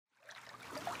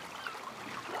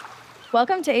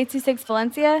Welcome to 826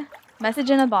 Valencia, message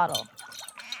in a bottle.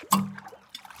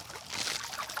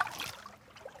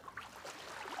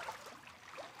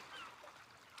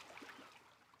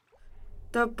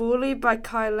 The Bully by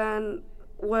Kylan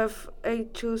with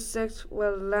 826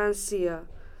 Valencia.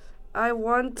 I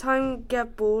one time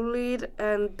get bullied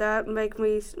and that make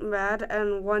me mad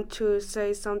and want to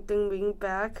say something mean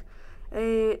back.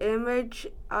 A image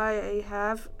I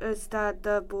have is that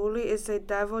the bully is a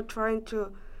devil trying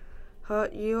to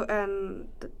hurt you and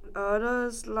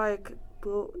others like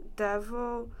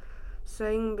devil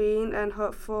saying mean and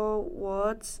hurtful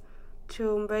words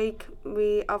to make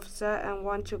me upset and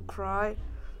want to cry.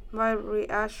 My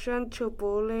reaction to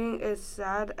bullying is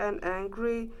sad and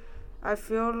angry. I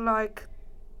feel like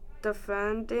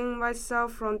defending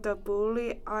myself from the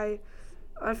bully. I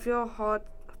feel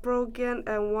heartbroken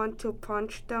and want to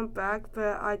punch them back,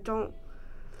 but I don't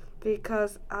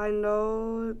because I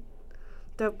know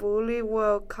the bully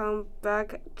will come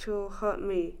back to hurt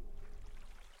me.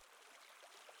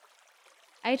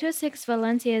 826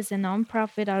 Valencia is a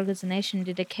non-profit organization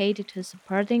dedicated to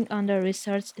supporting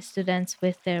under-researched students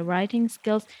with their writing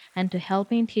skills and to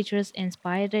helping teachers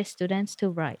inspire their students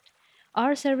to write.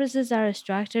 Our services are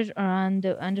structured around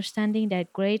the understanding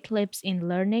that great leaps in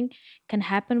learning can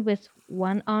happen with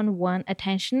one-on-one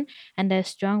attention and that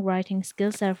strong writing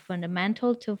skills are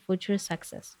fundamental to future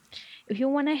success. If you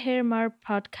want to hear more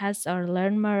podcasts or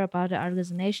learn more about the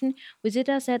organization, visit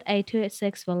us at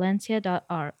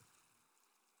 826valencia.org.